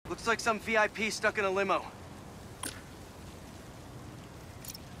Looks like some VIP stuck in a limo.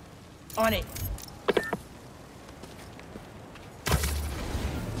 On it.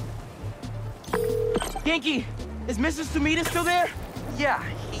 Genki, is Mrs. Sumida still there? Yeah,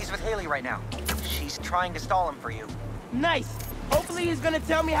 he's with Haley right now. She's trying to stall him for you. Nice. Hopefully he's gonna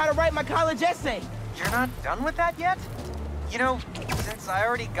tell me how to write my college essay. You're not done with that yet? You know, since I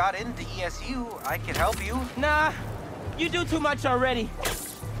already got into ESU, I could help you. Nah, you do too much already.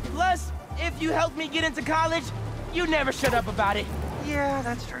 Plus, if you helped me get into college, you never shut up about it. Yeah,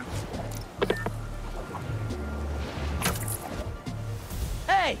 that's true.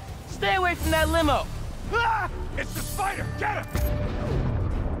 Hey, stay away from that limo. Ah! It's the spider! Get him!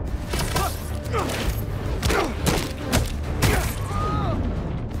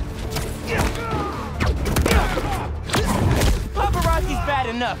 Paparazzi's bad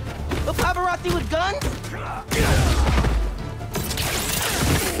enough, but paparazzi with guns?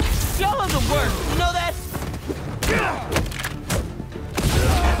 Y'all are the worst, you know that?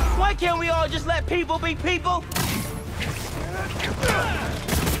 Why can't we all just let people be people?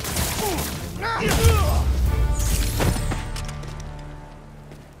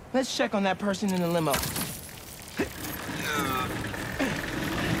 Let's check on that person in the limo.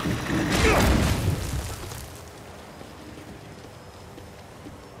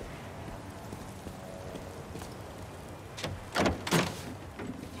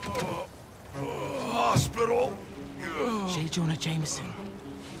 Hospital. J. Jonah Jameson.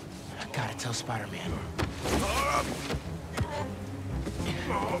 I gotta tell Spider-Man.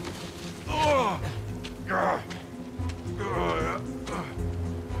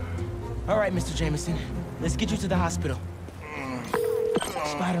 All right, Mr. Jameson. Let's get you to the hospital.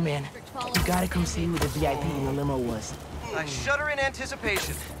 Spider-Man, you gotta come see who the VIP in the limo was. I shudder in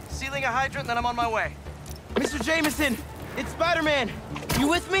anticipation. Sealing a hydrant, then I'm on my way. Mr. Jameson, it's Spider-Man. You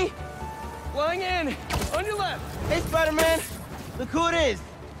with me? Flying in. On your left. Hey, Spider-Man. Look who it is.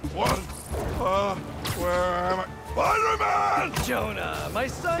 What? Where am I? Spider-Man! Jonah, my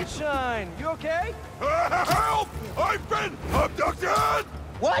sunshine. You okay? Help! I've been abducted!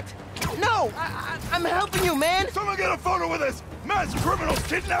 What? No, I'm helping you, man. Someone get a photo with this! Mass criminals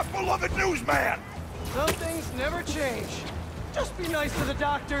kidnap beloved newsman! Some things never change. Just be nice to the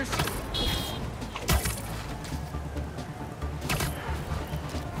doctors.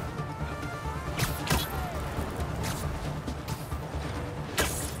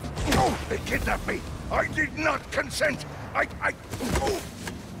 Oh, they kidnapped me! I did not consent!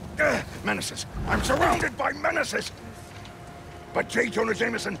 Menaces! I'm surrounded by menaces! But J. Jonah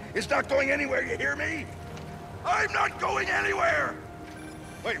Jameson is not going anywhere, you hear me? I'm not going anywhere!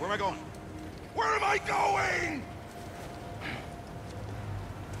 Wait, where am I going? Where am I going?